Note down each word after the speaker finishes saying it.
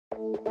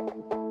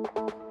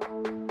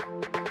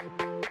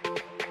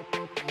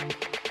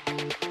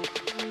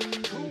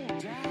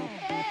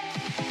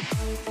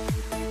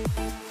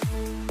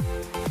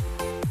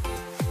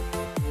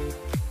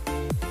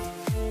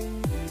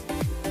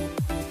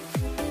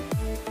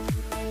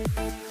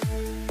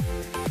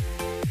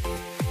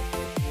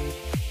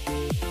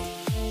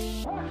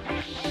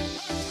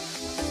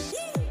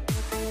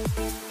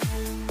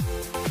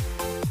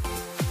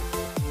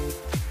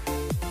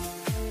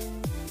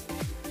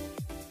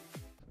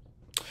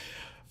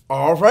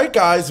All right,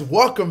 guys,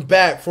 welcome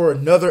back for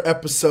another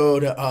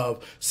episode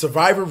of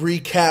Survivor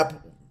Recap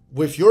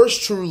with yours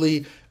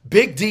truly,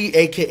 Big D,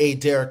 aka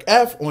Derek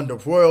F, on the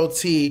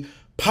Royalty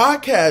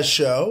Podcast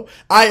Show.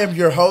 I am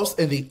your host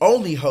and the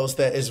only host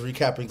that is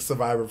recapping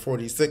Survivor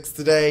 46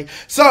 today.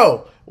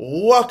 So,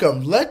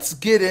 welcome. Let's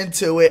get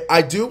into it.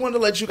 I do want to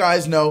let you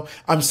guys know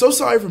I'm so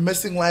sorry for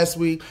missing last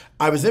week.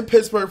 I was in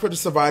Pittsburgh for the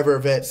Survivor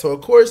event. So,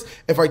 of course,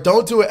 if I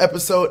don't do an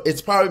episode,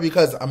 it's probably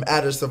because I'm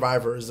at a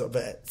Survivor's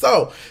event.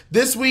 So,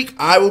 this week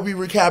I will be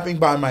recapping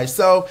by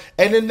myself,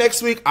 and then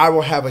next week I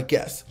will have a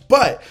guest.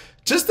 But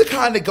just to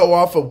kind of go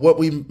off of what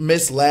we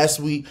missed last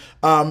week,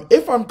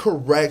 if I'm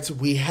correct,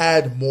 we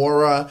had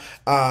Maura.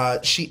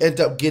 She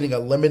ended up getting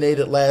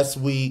eliminated last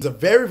week. It's a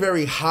very,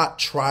 very hot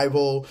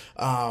tribal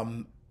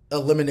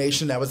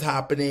elimination that was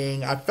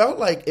happening. I felt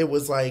like it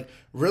was like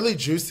really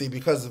juicy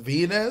because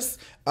Venus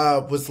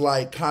was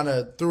like kind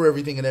of threw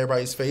everything in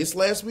everybody's face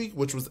last week,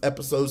 which was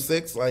episode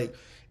 6. Like,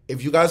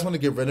 if you guys want to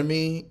get rid of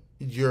me,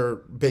 you're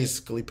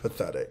basically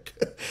pathetic.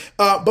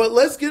 But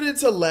let's get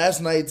into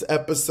last night's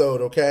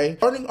episode, okay?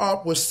 Starting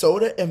off with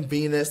Soda and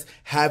Venus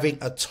having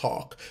a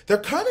talk. They're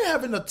kind of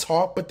having a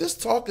talk, but this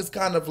talk is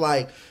kind of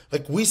like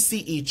we see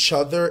each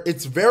other.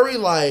 It's very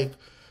like,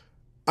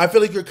 I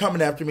feel like you're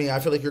coming after me. I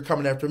feel like you're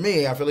coming after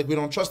me. I feel like we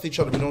don't trust each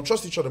other. We don't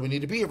trust each other. We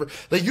need to be here.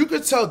 Like, you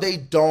could tell they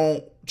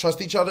don't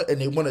trust each other and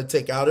they want to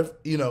take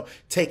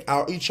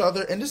out each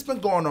other. And this has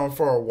been going on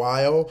for a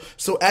while.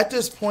 So at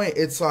this point,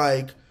 it's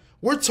like,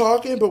 we're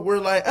talking, but we're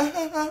like,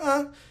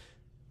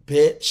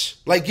 bitch.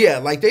 Like, yeah,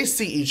 like they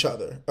see each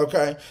other,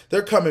 okay?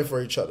 They're coming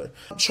for each other.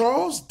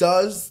 Charles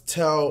does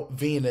tell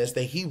Venus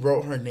that he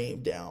wrote her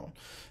name down.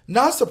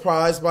 Not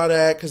surprised by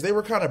that because they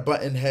were kind of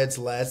butting heads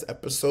last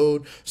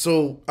episode,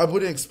 so I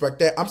wouldn't expect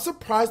that. I'm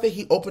surprised that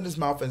he opened his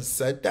mouth and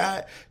said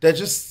that. That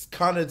just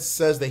kind of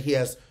says that he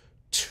has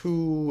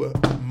too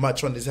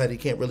much on his head. He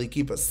can't really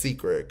keep a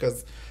secret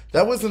because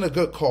that wasn't a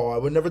good call. I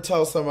would never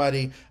tell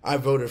somebody I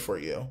voted for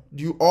you.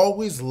 You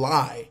always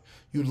lie.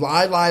 You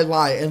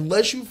lie.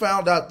 Unless you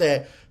found out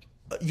that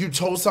you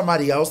told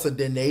somebody else and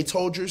then they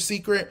told your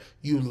secret,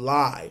 you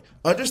lie.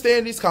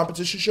 Understand these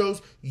competition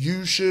shows,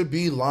 you should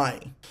be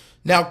lying.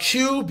 Now,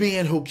 Q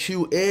being who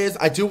Q is,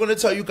 I do want to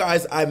tell you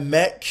guys, I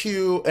met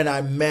Q and I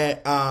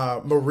met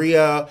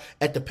Maria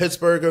at the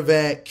Pittsburgh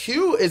event.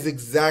 Q is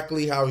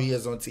exactly how he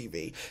is on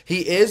TV.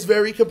 He is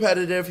very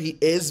competitive. He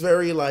is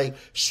very, like,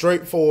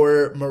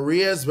 straightforward.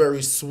 Maria is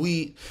very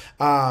sweet.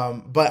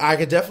 But I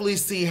could definitely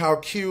see how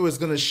Q is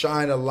going to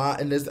shine a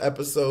lot in this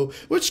episode,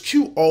 which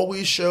Q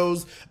always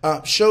shows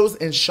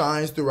and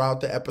shines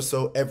throughout the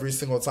episode every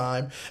single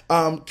time.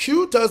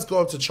 Q does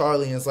go up to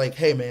Charlie and is like,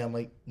 hey, man,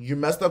 like, you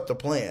messed up the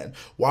plan.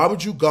 Why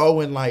would you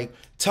go and like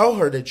tell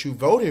her that you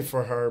voted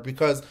for her?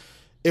 Because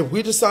if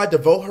we decide to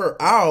vote her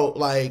out,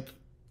 like,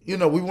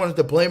 we wanted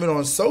to blame it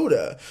on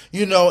Soda,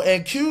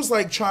 and Q's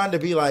like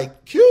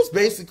Q's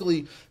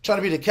basically trying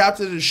to be the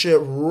captain of the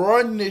ship,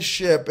 run this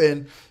ship,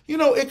 and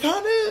it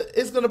kind of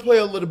is going to play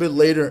a little bit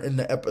later in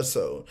the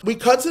episode. We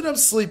cut to them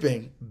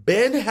sleeping.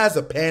 Ben has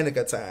a panic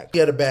attack. He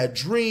had a bad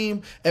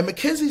dream, and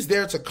Mackenzie's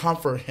there to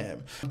comfort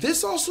him.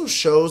 This also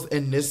shows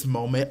in this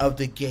moment of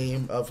the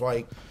game of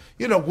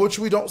which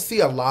we don't see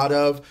a lot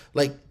of,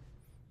 like,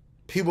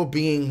 people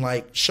being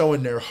like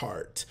showing their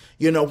heart.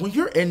 When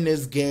you're in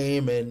this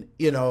game and,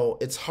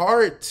 it's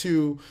hard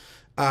to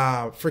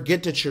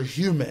forget that you're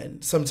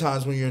human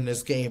sometimes when you're in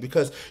this game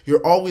because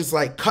you're always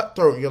like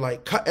cutthroat. You're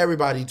like, cut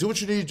everybody, do what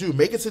you need to do,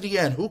 make it to the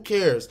end, who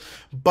cares?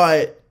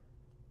 But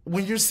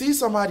when you see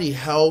somebody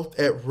health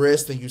at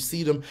risk and you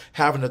see them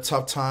having a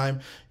tough time,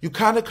 you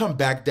kind of come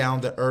back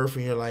down to earth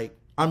and you're like,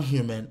 I'm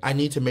human. I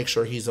need to make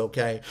sure he's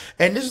okay.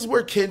 And this is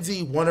where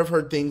Kenzie, one of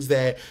her things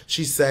that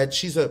she said,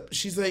 she's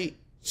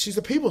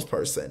a people's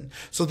person.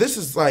 So this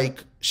is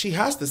like, she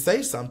has to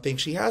say something.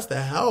 She has to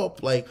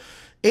help. Like,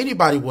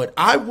 anybody would.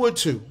 I would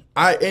too.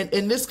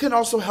 And this can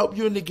also help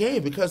you in the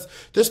game because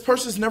this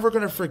person's never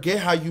going to forget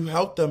how you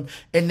helped them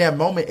in that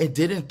moment and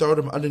didn't throw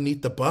them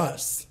underneath the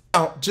bus.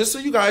 Now, just so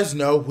you guys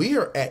know, we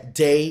are at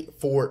day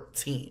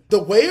 14.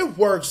 The way it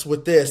works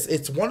with this,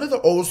 it's one of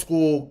the old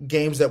school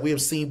games that we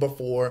have seen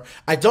before.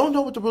 I don't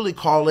know what to really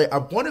call it. I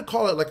want to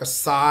call it like a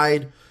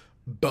side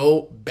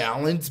boat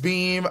balance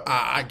beam.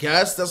 I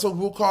guess that's what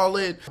we'll call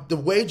it. The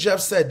way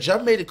Jeff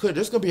made it clear,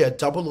 there's going to be a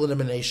double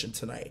elimination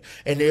tonight.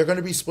 And they're going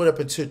to be split up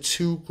into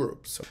 2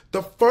 groups.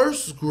 The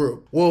first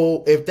group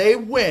will, if they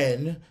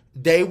win,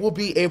 they will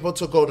be able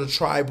to go to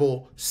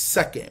tribal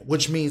second,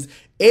 which means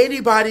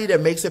anybody that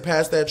makes it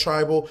past that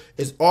tribal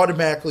is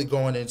automatically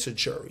going into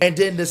jury. And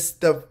then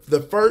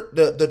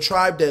the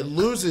tribe that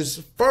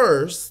loses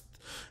first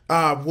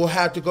will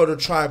have to go to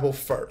tribal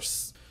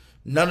first.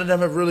 None of them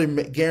have really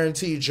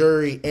guaranteed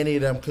jury. Any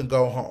of them can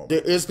go home.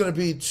 There is going to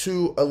be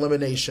 2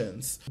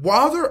 eliminations.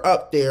 While they're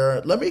up there,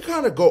 let me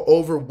kind of go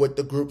over what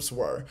the groups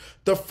were.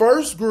 The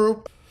first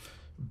group,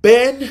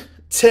 Ben,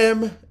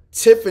 Tim,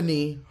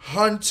 Tiffany,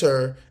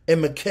 Hunter,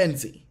 and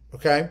Mackenzie.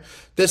 Okay.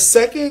 The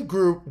second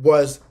group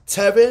was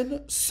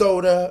Tevin,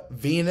 Soda,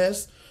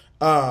 Venus,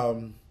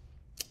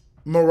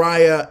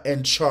 Mariah,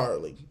 and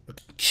Charlie.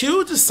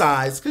 Q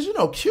decides, because you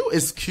know Q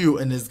is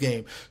cute in this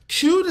game.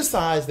 Q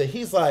decides that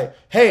he's like,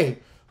 hey,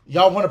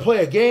 y'all want to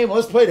play a game?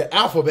 Let's play the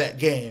alphabet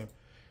game.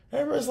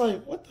 Everybody's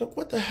like,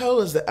 what the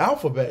hell is the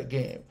alphabet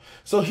game?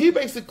 So he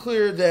makes it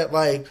clear that,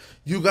 like,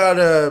 you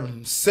gotta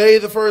say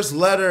the first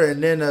letter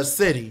and then a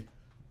city.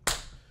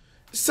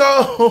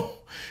 So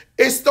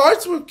it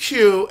starts with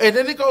Q, and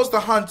then it goes to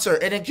Hunter,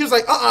 and then Q's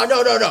like,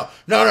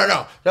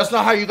 no. That's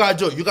not how you gotta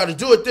do it. You gotta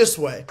do it this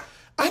way.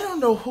 I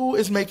don't know who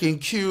is making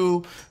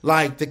Q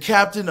like the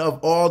captain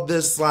of all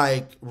this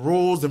like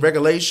rules and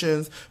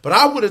regulations, but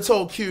I would have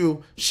told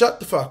Q, shut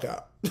the fuck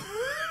up.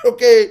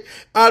 Okay,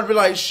 I'd be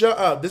like, shut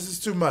up, this is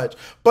too much.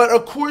 But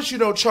of course, you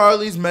know,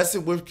 Charlie's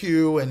messing with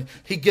Q and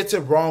he gets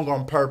it wrong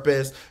on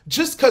purpose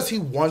just because he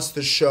wants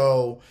to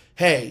show,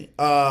 hey,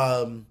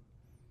 I'm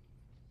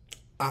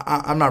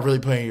not really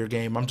playing your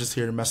game. I'm just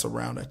here to mess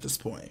around at this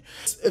point.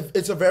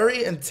 It's a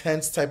very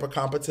intense type of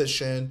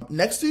competition.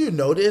 Next to you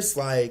notice,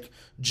 like,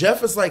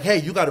 Jeff is like,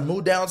 hey, you got to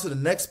move down to the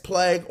next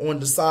plague on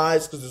the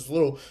sides because there's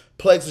little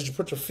plagues that you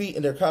put your feet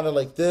in. They're kind of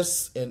like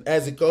this. And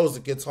as it goes,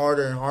 it gets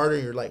harder and harder.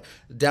 You're like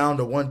down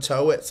to one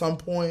toe at some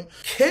point.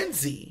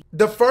 Kenzie,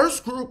 the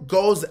first group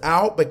goes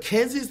out, but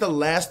Kenzie's the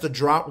last to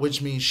drop,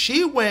 which means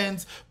she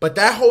wins. But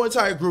that whole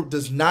entire group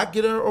does not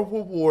get a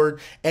reward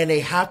and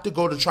they have to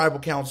go to tribal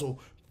council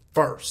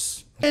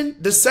first.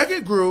 And the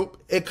second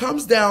group, it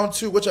comes down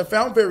to, which I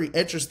found very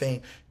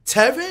interesting,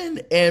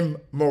 Tevin and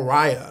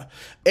Mariah.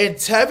 And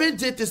Tevin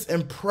did this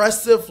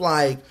impressive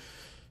like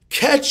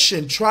catch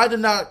and tried to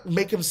not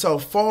make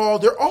himself fall.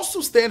 They're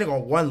also standing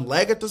on one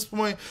leg at this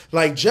point.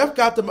 Like Jeff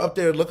got them up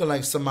there looking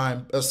like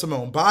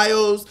Simone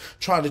Biles,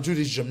 trying to do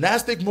these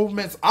gymnastic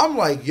movements. I'm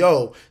like,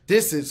 yo,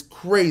 this is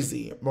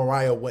crazy.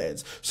 Mariah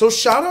wins. So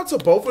shout out to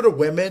both of the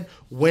women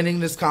winning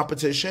this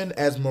competition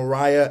as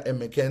Mariah and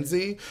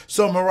Mackenzie.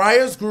 So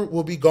Mariah's group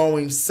will be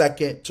going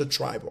second to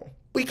tribal.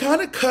 We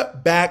kind of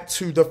cut back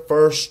to the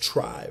first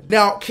tribe.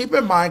 Now, keep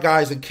in mind,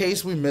 guys, in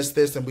case we missed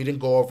this and we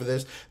didn't go over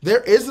this,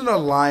 there is an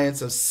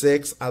alliance of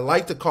 6. I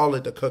like to call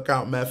it the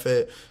cookout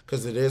method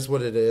because it is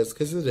what it is,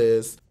 because it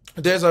is.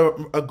 There's a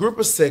group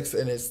of 6,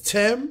 and it's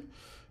Tim,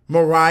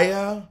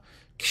 Mariah,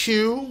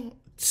 Q,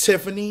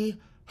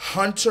 Tiffany,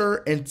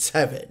 Hunter, and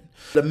Tevin.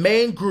 The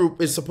main group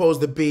is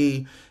supposed to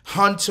be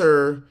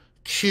Hunter,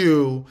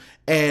 Q,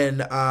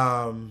 and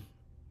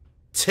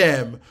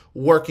Tim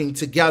working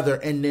together,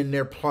 and then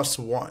they're plus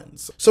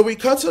ones. So we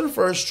cut to the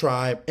first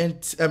tribe, and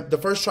the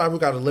first tribe who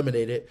got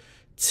eliminated,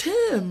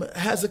 Tim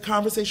has a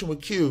conversation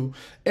with Q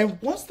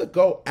and wants to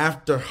go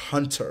after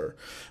Hunter.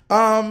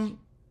 I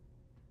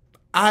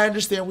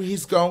understand where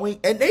he's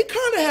going, and they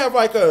kind of have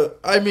like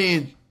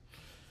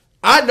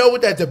I know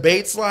what that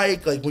debate's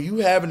like when you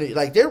having it,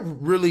 like they're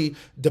really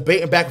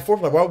debating back and forth,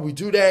 like why would we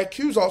do that?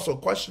 Q's also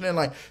questioning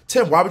like,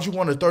 Tim, why would you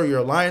want to throw your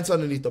alliance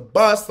underneath the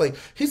bus? Like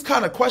he's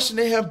kind of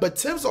questioning him, but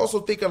Tim's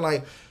also thinking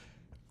like,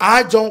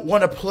 I don't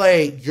want to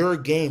play your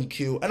game,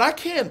 Q. And I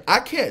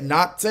can't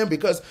knock Tim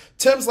because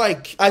Tim's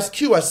like, as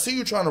Q, I see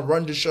you trying to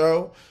run the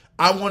show.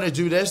 I want to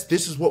do this.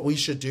 This is what we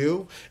should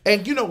do.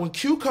 And you know, when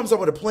Q comes up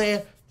with a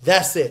plan,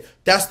 that's it.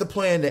 That's the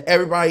plan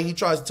that he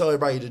tries to tell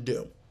everybody to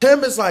do.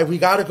 Tim is like, we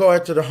got to go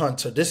after the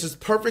Hunter. This is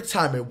perfect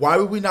timing. Why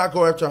would we not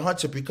go after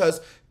Hunter?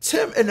 Because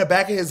Tim, in the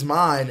back of his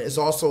mind, is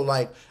also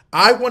like,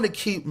 I want to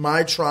keep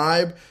my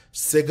tribe,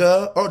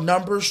 Siga, or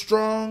numbers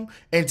strong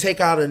and take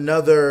out a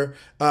Nami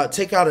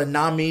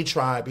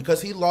tribe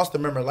because he lost a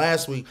member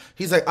last week.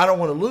 He's like, I don't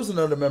want to lose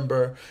another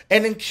member.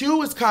 And then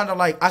Q is kind of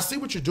like, I see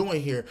what you're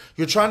doing here.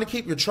 You're trying to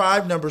keep your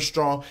tribe numbers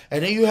strong.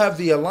 And then you have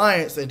the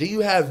alliance. And then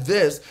you have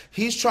this.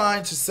 He's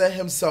trying to set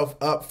himself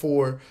up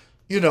for,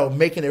 you know,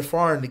 making it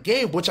far in the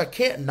game, which I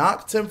can't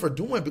knock Tim for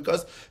doing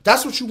because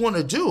that's what you want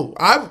to do.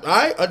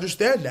 I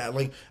understand that.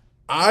 Like,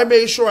 I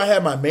made sure I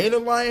had my main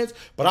alliance,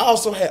 but I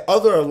also had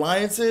other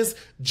alliances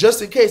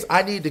just in case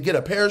I need to get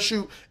a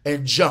parachute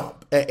and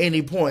jump at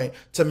any point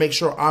to make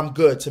sure I'm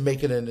good to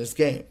make it in this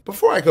game.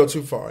 Before I go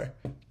too far,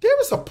 there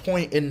was a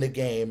point in the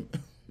game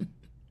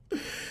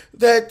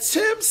that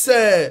Tim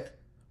said,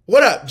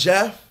 "What up,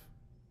 Jeff?"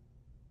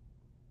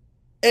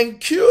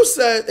 And Q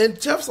said, and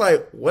Jeff's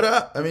like, "What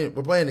up?" I mean,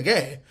 we're playing the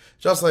game.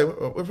 Jeff's like,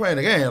 "We're playing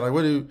the game. Like,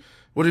 what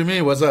do you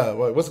mean? What's up?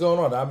 What's going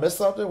on? Did I missed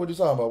something? What are you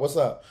talking about? What's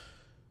up?"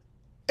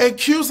 And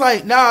Q's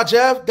like, "Nah,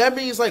 Jeff, that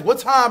means like what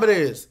time it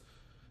is.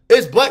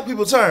 It's black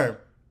people turn."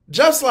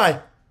 Jeff's like,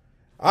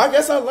 "I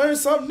guess I learned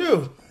something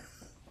new."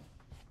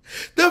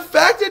 The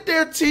fact that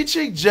they're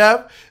teaching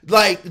Jeff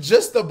like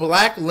just the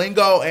black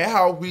lingo and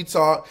how we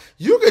talk,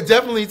 you could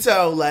definitely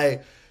tell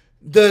like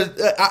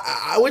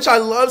which I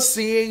love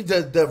seeing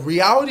the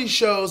reality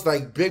shows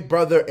like Big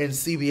Brother and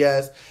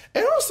CBS,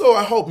 and also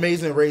I hope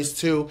Amazing Race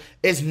 2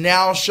 is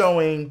now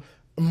showing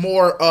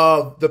more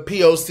of the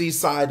POC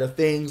side of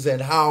things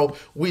and how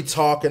we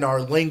talk and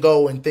our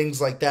lingo and things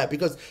like that,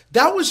 because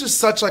that was just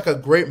such like a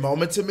great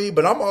moment to me.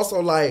 But I'm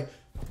also like,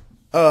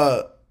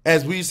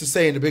 as we used to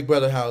say in the Big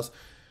Brother house,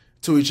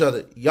 to each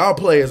other. Y'all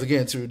players are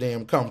getting too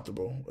damn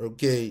comfortable.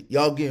 Okay,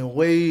 y'all getting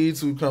way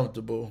too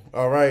comfortable.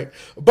 All right,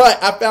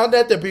 but I found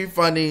that to be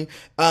funny.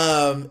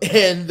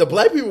 And the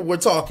black people were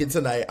talking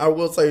tonight. I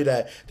will tell you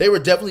that they were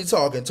definitely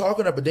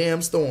talking up a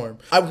damn storm.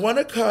 I want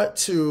to cut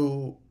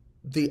to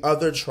the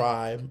other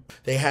tribe.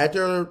 They had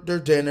their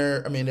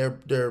dinner. I mean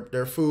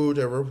their food,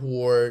 their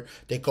reward.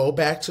 They go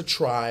back to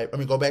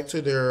go back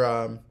to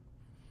their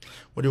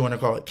what do you want to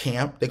call it?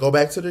 Camp. They go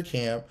back to their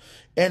camp.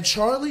 And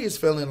Charlie is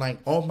feeling like,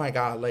 oh my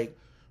God, like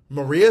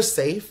Maria's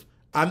safe.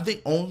 I'm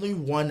the only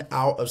one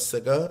out of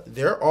Siga.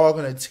 They're all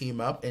going to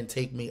team up and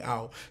take me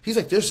out. He's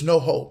like, there's no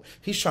hope.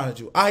 He's trying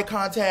to do eye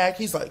contact.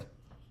 He's like,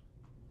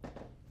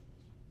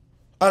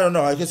 I don't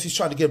know. I guess he's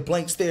trying to get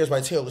Blank Stares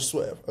by Taylor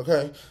Swift.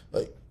 Okay.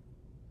 Like,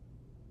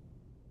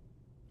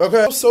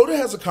 okay. Soda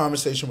has a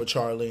conversation with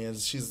Charlie and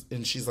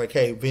she's like,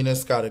 hey,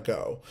 Venus gotta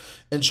go.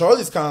 And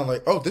Charlie's kind of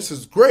like, oh, this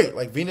is great.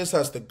 Like Venus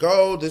has to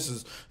go.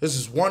 This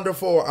is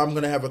wonderful. I'm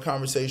gonna have a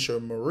conversation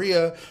with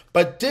Maria.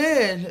 But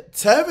then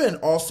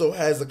Tevin also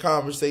has a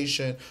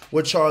conversation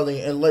with Charlie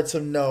and lets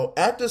him know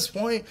at this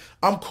point,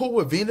 I'm cool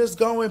with Venus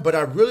going, but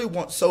I really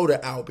want Soda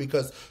out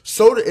because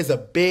Soda is a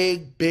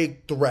big,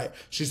 big threat.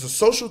 She's a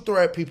social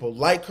threat. People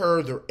like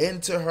her. They're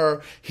into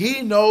her.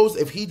 He knows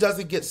if he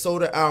doesn't get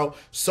Soda out,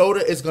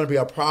 Soda is gonna be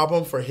a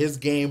problem for his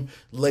game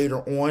later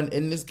on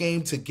in this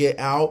game to get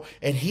out,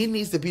 and he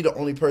needs to be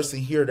the only person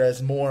here that's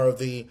more of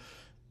the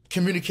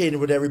communicating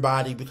with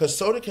everybody because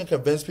Soda can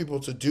convince people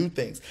to do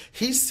things.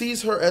 He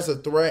sees her as a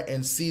threat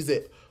and sees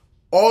it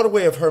all the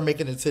way of her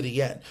making it to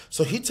the end.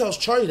 So he tells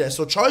Charlie that.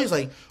 So Charlie's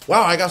like,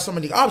 wow, I got so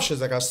many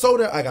options. I got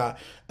Soda, I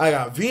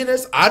got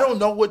Venus. I don't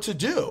know what to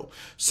do.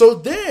 So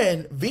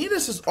then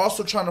Venus is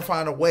also trying to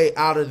find a way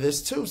out of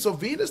this too. So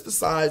Venus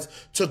decides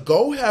to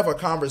go have a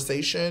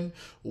conversation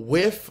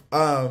with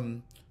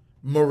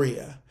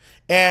Maria.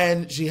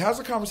 And she has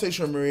a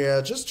conversation with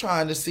Maria, just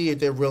trying to see if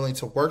they're willing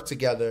to work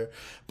together.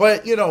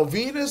 But, you know,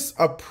 Venus'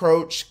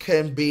 approach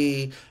can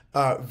be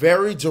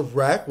very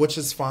direct, which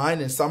is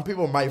fine. And some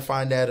people might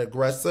find that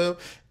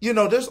aggressive. You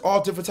know, there's all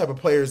different type of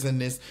players in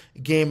this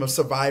game of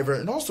Survivor,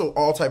 and also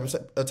all type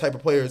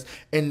of players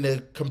in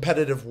the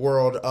competitive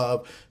world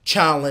of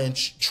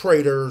Challenge,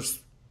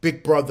 Traders,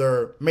 Big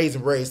Brother,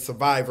 Amazing Race,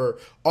 Survivor,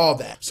 all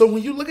that. So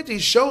when you look at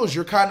these shows,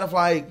 you're kind of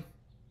like,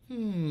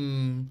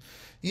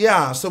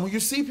 yeah, so when you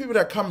see people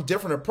that come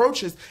different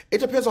approaches, it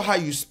depends on how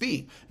you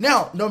speak.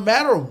 Now, no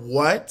matter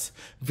what,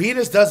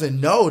 Venus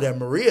doesn't know that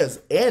Maria's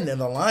in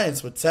an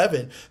alliance with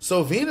Tevin.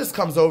 So Venus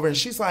comes over and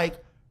she's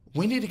like,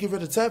 we need to get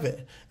rid of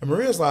Tevin. And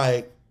Maria's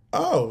like,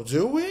 oh,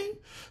 do we?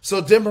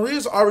 So then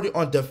Maria's already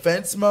on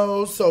defense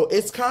mode. So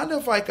it's kind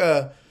of like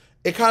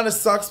it kind of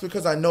sucks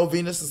because I know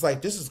Venus is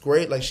like, this is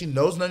great. Like, she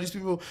knows none of these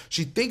people.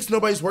 She thinks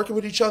nobody's working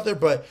with each other,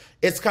 but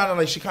it's kind of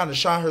like she kind of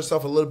shot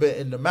herself a little bit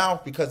in the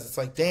mouth because it's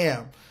like,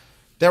 damn,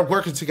 they're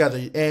working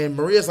together. And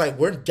Maria's like,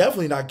 we're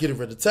definitely not getting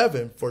rid of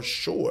Tevin for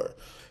sure.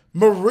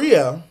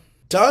 Maria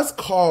does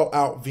call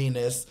out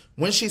Venus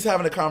when she's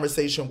having a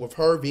conversation with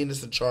her,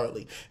 Venus, and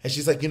Charlie. And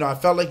she's like, you know, I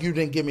felt like you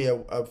didn't give me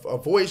a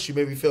voice. You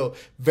made me feel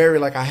very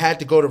like I had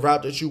to go the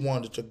route that you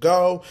wanted to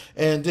go.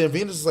 And then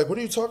Venus is like, what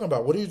are you talking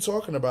about? What are you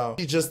talking about?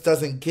 She just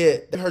doesn't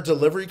get, her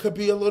delivery could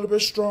be a little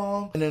bit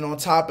strong. And then on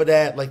top of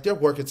that, like, they're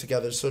working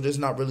together, so there's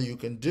not really you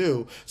can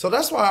do. So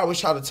that's why I always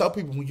try to tell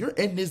people, when you're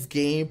in this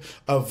game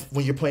of,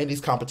 when you're playing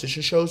these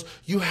competition shows,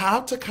 you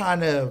have to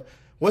kind of,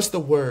 what's the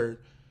word?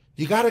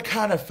 You got to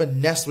kind of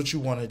finesse what you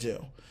want to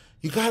do.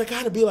 You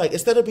gotta be like,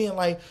 instead of being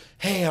like,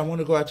 hey, I want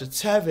to go after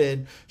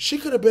Tevin, she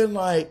could have been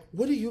like,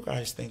 what do you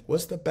guys think?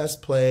 What's the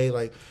best play?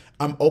 Like,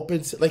 I'm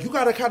open to, like, you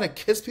gotta kind of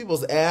kiss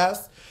people's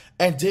ass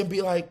and then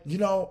be like, you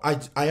know, I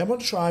am on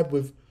a tribe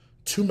with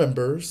 2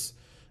 members.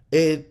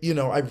 You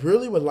know, I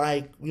really would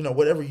like, you know,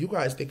 whatever you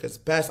guys think is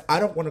best. I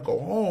don't want to go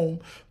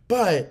home,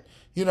 but,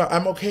 you know,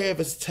 I'm okay if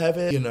it's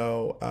Tevin, you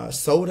know,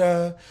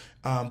 Soda.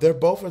 They're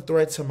both a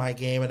threat to my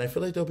game, and I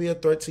feel like they'll be a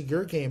threat to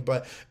your game.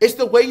 But it's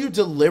the way you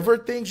deliver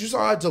things. You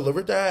saw I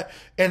delivered that,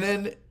 and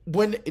then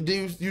when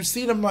you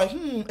see them like,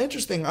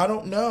 interesting, I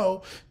don't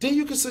know. Then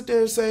you can sit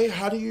there and say,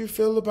 how do you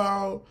feel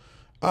about,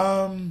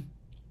 you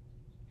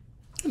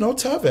know,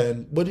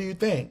 Tevin? What do you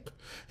think?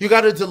 You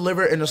got to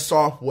deliver in a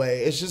soft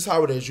way. It's just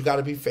how it is. You got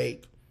to be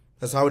fake.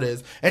 That's how it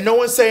is. And no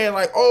one's saying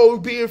like, oh,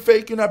 being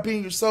fake, you're not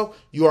being yourself.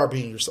 You are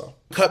being yourself.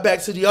 Cut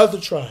back to the other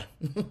tribe.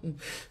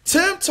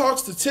 Tim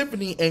talks to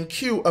Tiffany and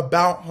Q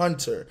about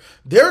Hunter.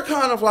 They're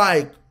kind of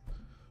like,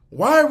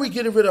 why are we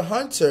getting rid of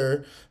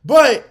Hunter?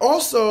 But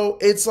also,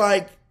 it's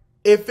like,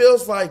 it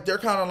feels like they're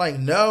kind of like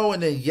no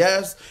and then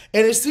yes.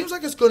 And it seems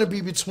like it's going to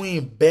be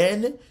between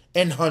Ben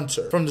and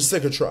Hunter from the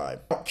Siga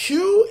tribe.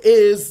 Q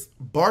is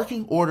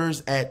barking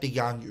orders at the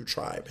Yangyu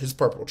tribe, his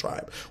purple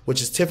tribe, which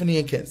is Tiffany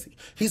and Kenzie.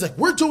 He's like,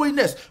 we're doing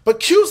this.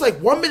 But Q's like,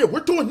 1 minute, we're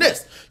doing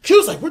this.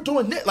 Q's like, we're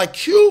doing this. Like,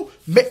 Q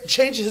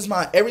changes his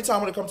mind every time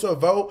when it comes to a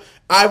vote.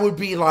 I would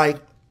be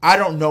like, I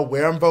don't know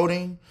where I'm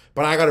voting,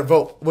 but I gotta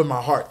vote with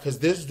my heart because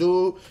this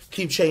dude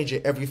keep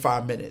changing every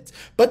 5 minutes.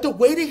 But the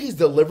way that he's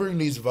delivering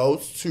these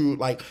votes to,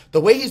 like,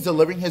 the way he's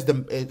delivering his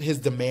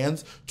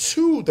demands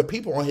to the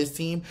people on his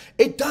team,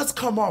 it does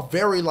come off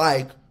very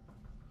like,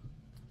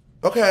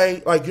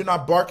 okay, like you're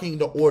not barking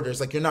the orders,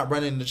 like you're not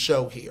running the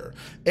show here.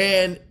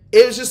 And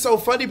it was just so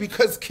funny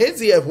because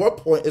Kenzie at one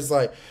point is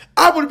like,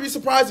 I wouldn't be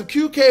surprised if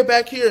Q came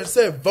back here and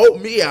said,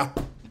 vote me out.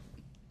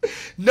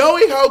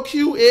 Knowing how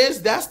Q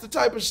is, that's the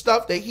type of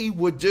stuff that he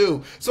would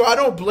do. So I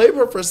don't blame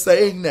her for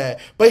saying that.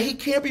 But he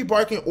can't be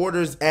barking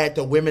orders at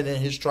the women in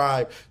his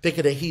tribe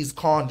thinking that he's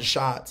calling the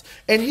shots.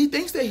 And he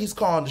thinks that he's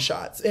calling the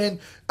shots. And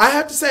I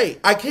have to say,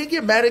 I can't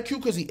get mad at Q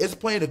because he is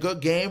playing a good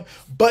game.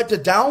 But the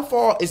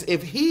downfall is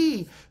if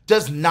he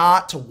does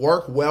not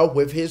work well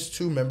with his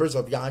 2 members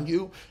of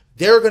Yanyu,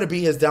 they're going to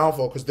be his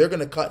downfall because they're going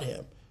to cut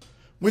him.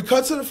 We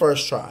cut to the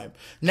first tribe.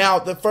 Now,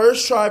 the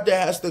first tribe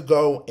that has to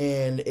go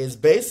in is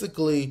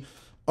basically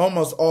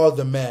almost all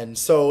the men.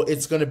 So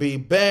it's going to be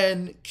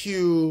Ben,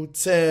 Q,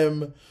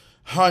 Tim,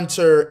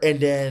 Hunter, and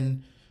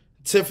then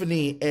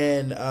Tiffany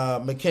and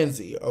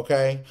Mackenzie,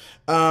 okay?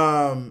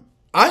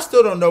 I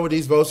still don't know where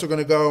these votes are going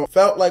to go.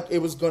 Felt like it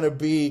was going to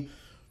be,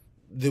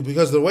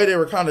 because of the way they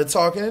were kind of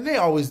talking, and they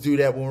always do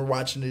that when we're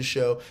watching this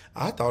show,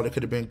 I thought it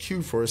could have been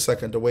Q for a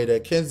second, the way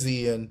that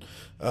Kenzie and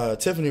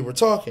Tiffany were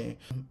talking.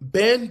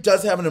 Ben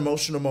does have an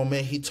emotional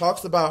moment. He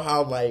talks about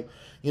how, like,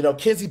 you know,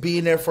 Kenzie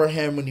being there for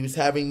him when he was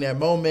having that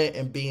moment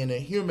and being a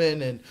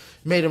human and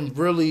made him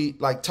really,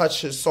 like,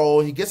 touch his soul.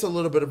 He gets a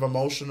little bit of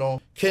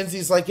emotional.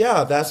 Kenzie's like,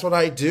 yeah, that's what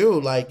I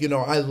do. Like, you know,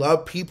 I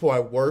love people. I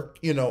work,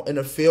 you know, in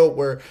a field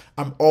where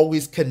I'm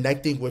always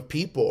connecting with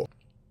people.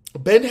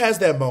 Ben has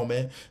that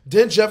moment.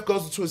 Then Jeff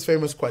goes into his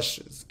famous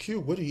questions. Q,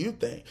 what do you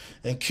think?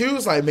 And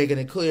Q's like making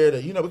it clear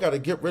that, you know, we got to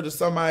get rid of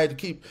somebody to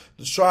keep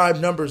the tribe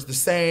numbers the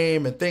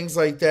same and things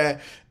like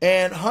that.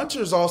 And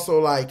Hunter's also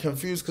like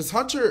confused because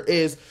Hunter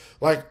is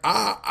like,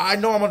 I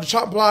know I'm on the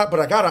chop block, but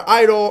I got an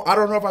idol. I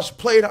don't know if I should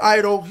play the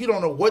idol. He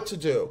don't know what to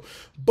do.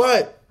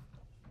 But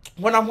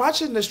when I'm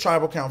watching this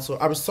tribal council,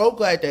 I was so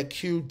glad that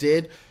Q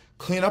did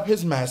clean up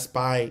his mess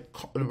by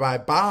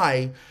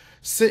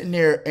sitting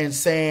there and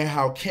saying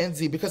how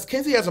Kenzie, because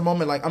Kenzie has a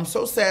moment like, I'm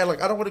so sad,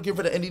 like I don't want to give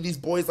rid of any of these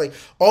boys, like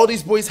all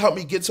these boys helped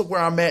me get to where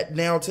I'm at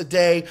now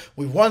today.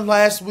 We won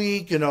last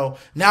week, you know,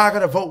 now I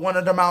gotta vote one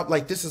of them out,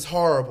 like this is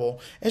horrible.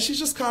 And she's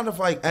just kind of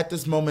like at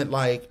this moment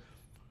like,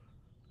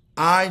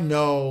 I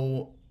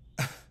know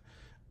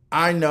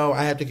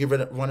I have to get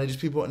rid of one of these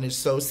people and it's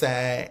so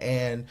sad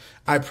and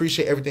I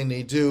appreciate everything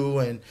they do.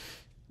 And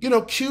you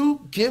know,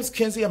 Q gives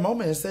Kenzie a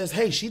moment and says,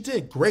 hey, she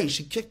did great.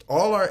 She kicked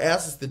all our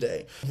asses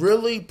today.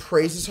 Really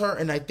praises her.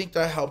 And I think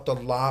that helped a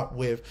lot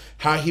with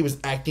how he was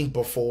acting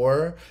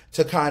before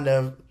to kind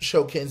of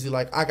show Kenzie,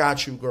 like, I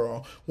got you,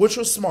 girl, which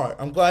was smart.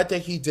 I'm glad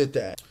that he did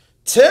that.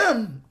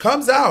 Tim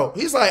comes out.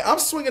 He's like, I'm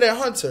swinging at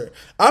Hunter.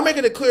 I'm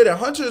making it clear that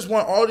Hunter's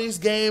won all these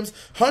games.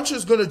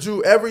 Hunter's going to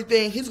do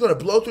everything. He's going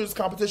to blow through this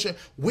competition.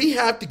 We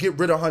have to get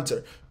rid of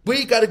Hunter.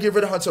 We got to get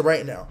rid of Hunter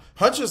right now.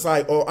 Hunter's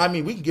like, oh, I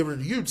mean, we can get rid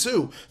of you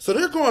too. So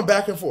they're going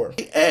back and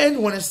forth.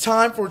 And when it's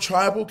time for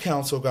tribal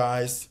council,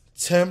 guys,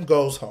 Tim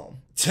goes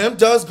home. Tim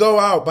does go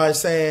out by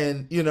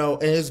saying, you know,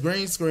 in his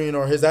green screen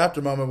or his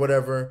after moment,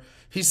 whatever,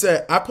 he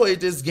said, I played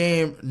this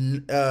game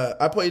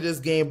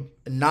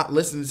not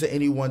listening to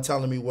anyone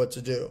telling me what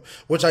to do,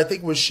 which I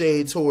think was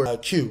shade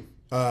toward Q.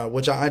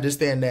 Which I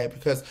understand that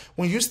because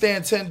when you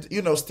stand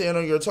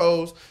on your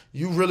toes,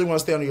 you really want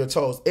to stay on your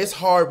toes. It's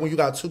hard when you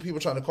got 2 people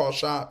trying to call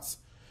shots,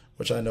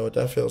 which I know what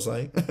that feels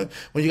like.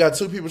 When you got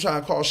 2 people trying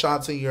to call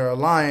shots in your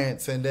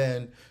alliance and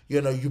then,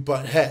 you know, you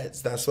butt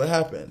heads. That's what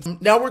happens.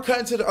 Now we're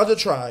cutting to the other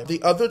tribe.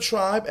 The other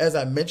tribe, as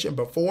I mentioned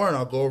before, and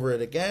I'll go over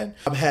it again,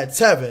 I've had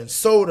Tevin,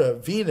 Soda,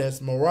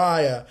 Venus,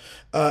 Mariah,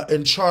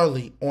 and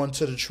Charlie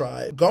onto the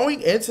tribe.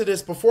 Going into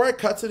this, before I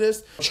cut to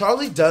this,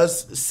 Charlie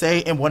does say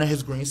in one of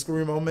his green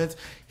screen moments,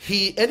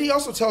 he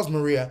also tells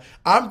Maria,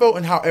 I'm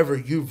voting however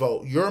you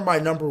vote. You're my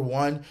number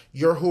one.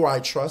 You're who I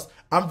trust.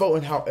 I'm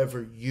voting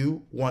however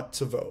you want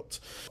to vote.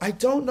 I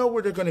don't know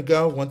where they're going to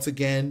go once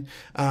again.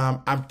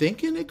 I'm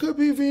thinking it could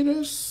be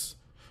Venus.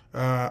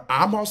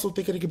 I'm also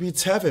thinking it could be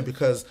Tevin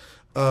because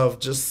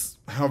of just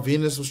how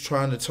Venus was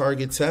trying to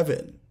target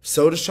Tevin.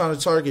 Soda's trying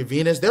to target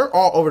Venus. They're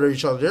all over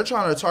each other. They're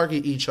trying to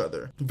target each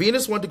other.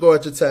 Venus wanted to go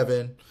after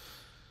Tevin.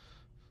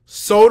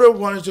 Soda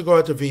wanted to go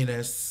after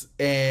Venus.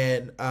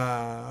 And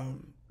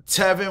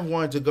Tevin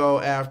wanted to go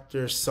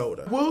after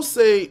Soda. We'll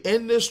say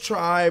in this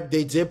tribe,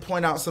 they did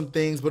point out some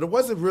things, but it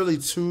wasn't really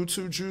too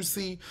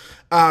juicy.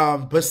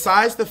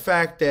 Besides the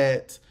fact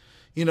that,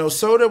 you know,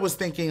 Soda was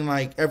thinking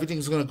like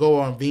everything's going to go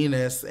on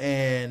Venus.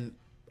 And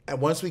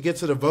once we get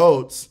to the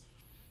votes,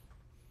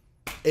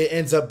 it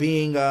ends up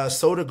being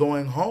Soda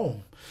going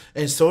home.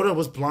 And Soda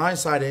was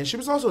blindsided. And she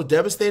was also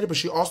devastated, but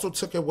she also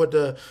took it with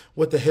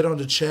the hit on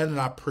the chin, and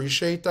I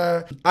appreciate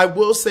that. I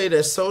will say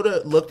that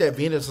Soda looked at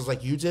Venus and was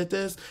like, you did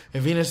this?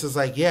 And Venus is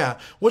like, yeah.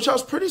 Which I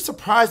was pretty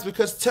surprised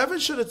because Tevin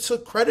should have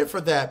took credit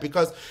for that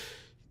because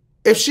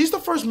if she's the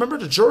first member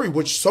of the jury,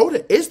 which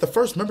Soda is the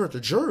first member of the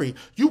jury,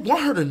 you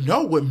want her to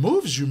know what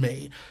moves you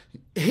made.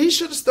 He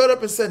should have stood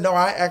up and said, no,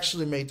 I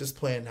actually made this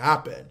plan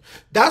happen.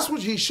 That's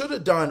what he should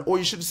have done. Or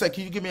you should have said,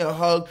 can you give me a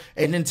hug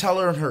and then tell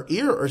her in her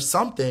ear or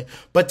something.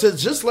 But to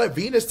just let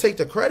Venus take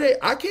the credit,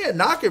 I can't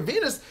knock it.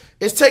 Venus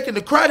is taking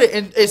the credit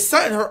and it's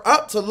setting her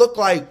up to look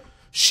like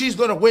she's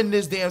going to win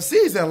this damn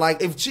season.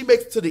 Like, if she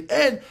makes it to the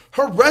end,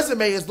 her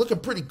resume is looking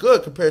pretty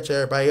good compared to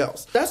everybody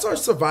else. That's our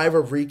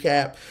Survivor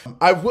recap.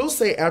 I will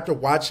say, after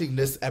watching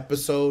this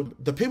episode,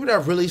 the people that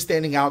are really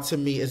standing out to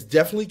me is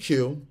definitely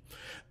Q,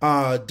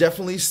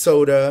 definitely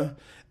Soda,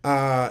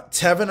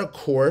 Tevin, of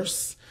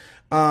course,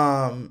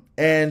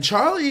 and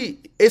Charlie.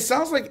 It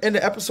sounds like in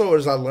the episode,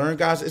 as I learned,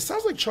 guys, it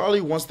sounds like Charlie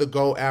wants to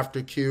go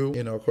after Q.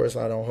 You know, of course,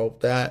 I don't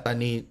hope that. I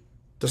need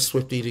the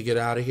Swiftie to get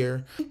out of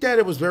here. I think that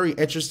it was very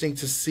interesting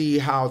to see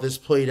how this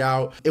played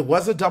out. It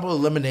was a double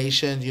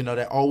elimination. You know,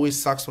 that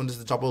always sucks when there's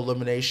a double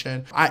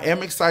elimination. I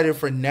am excited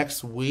for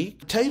next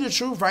week. To tell you the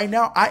truth, right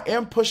now, I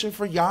am pushing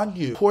for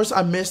Yanyu. Of course,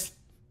 I missed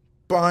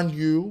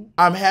Banyu.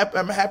 I'm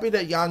happy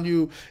that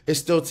Yanyu is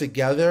still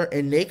together,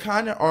 and they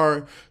kind of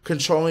are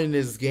controlling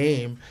this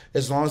game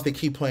as long as they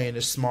keep playing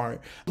it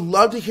smart. I'd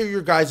love to hear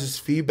your guys'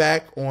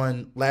 feedback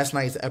on last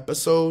night's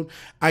episode.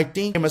 I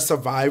think I'm a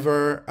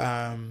Survivor.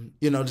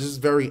 This is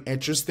very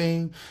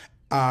interesting.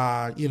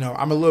 I'm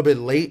a little bit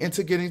late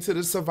into getting to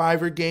the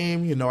Survivor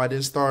game. I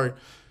didn't start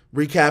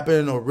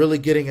recapping or really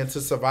getting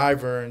into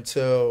Survivor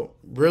until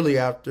really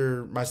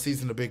after my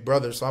season of Big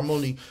Brother. So I'm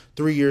only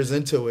 3 years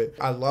into it.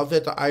 I love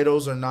that the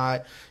idols are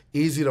not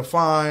easy to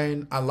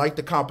find. I like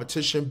the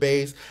competition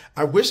base.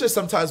 I wish that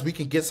sometimes we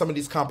can get some of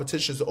these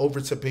competitions over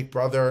to Big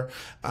Brother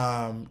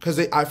because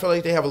I feel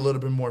like they have a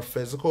little bit more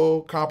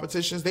physical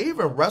competitions. They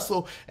even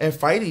wrestle and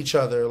fight each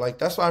other. Like,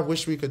 that's what I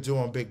wish we could do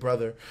on Big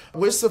Brother.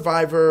 With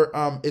Survivor,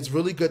 it's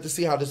really good to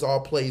see how this all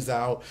plays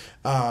out.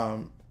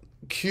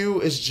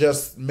 Q is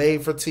just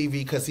made for TV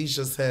because he's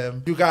just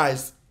him. You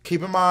guys,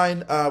 keep in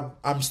mind,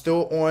 I'm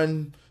still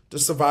on the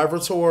Survivor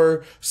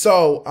tour.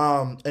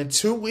 So in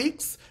 2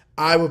 weeks,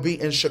 I will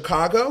be in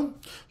Chicago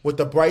with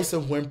the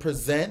Bryson Wynn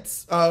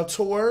Presents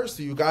tour.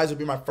 So you guys will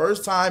be my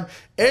first time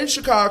in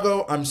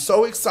Chicago. I'm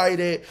so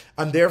excited.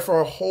 I'm there for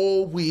a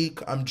whole week.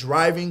 I'm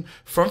driving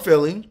from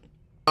Philly.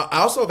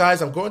 Also,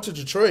 guys, I'm going to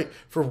Detroit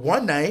for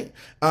one night.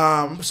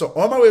 So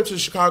on my way up to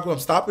Chicago, I'm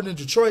stopping in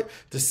Detroit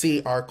to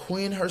see our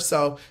queen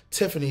herself,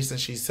 Tiffany,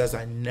 since she says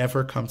I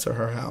never come to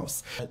her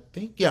house.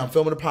 I'm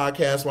filming a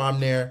podcast while I'm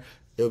there.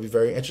 It'll be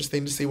very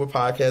interesting to see what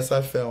podcasts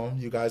I film.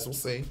 You guys will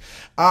see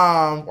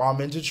while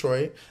I'm in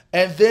Detroit.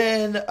 And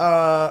then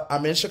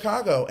I'm in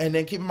Chicago. And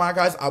then keep in mind,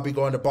 guys, I'll be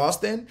going to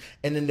Boston.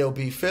 And then there'll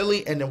be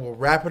Philly. And then we'll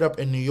wrap it up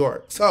in New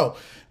York. So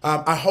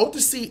I hope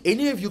to see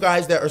any of you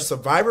guys that are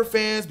Survivor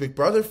fans, Big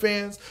Brother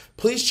fans.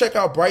 Please check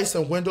out Bryce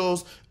and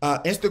Wendell's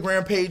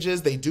Instagram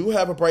pages. They do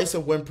have a Bryce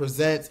and Wynn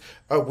Presents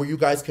where you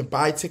guys can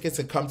buy tickets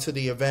and come to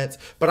the events.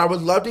 But I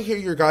would love to hear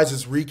your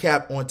guys'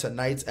 recap on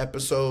tonight's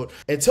episode.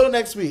 Until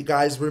next week,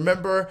 guys,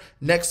 remember,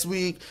 next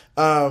week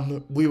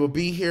we will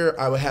be here.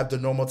 I will have the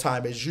normal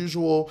time as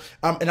usual.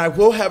 And I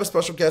will have a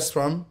special guest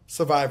from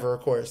Survivor,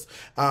 of course.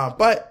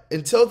 But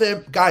until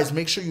then, guys,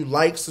 make sure you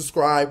like,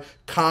 subscribe,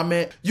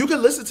 comment. You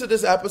can listen to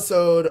this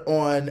episode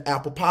on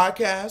Apple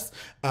Podcasts,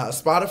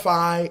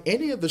 Spotify,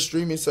 any of the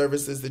streaming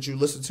services that you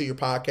listen to your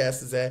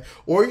podcasts at,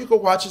 or you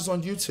can watch us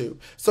on YouTube.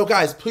 So,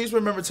 guys, please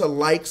remember to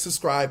like,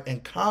 subscribe,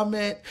 and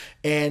comment.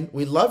 And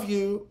we love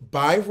you.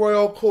 Bye,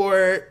 Royal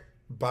Court.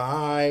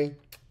 Bye.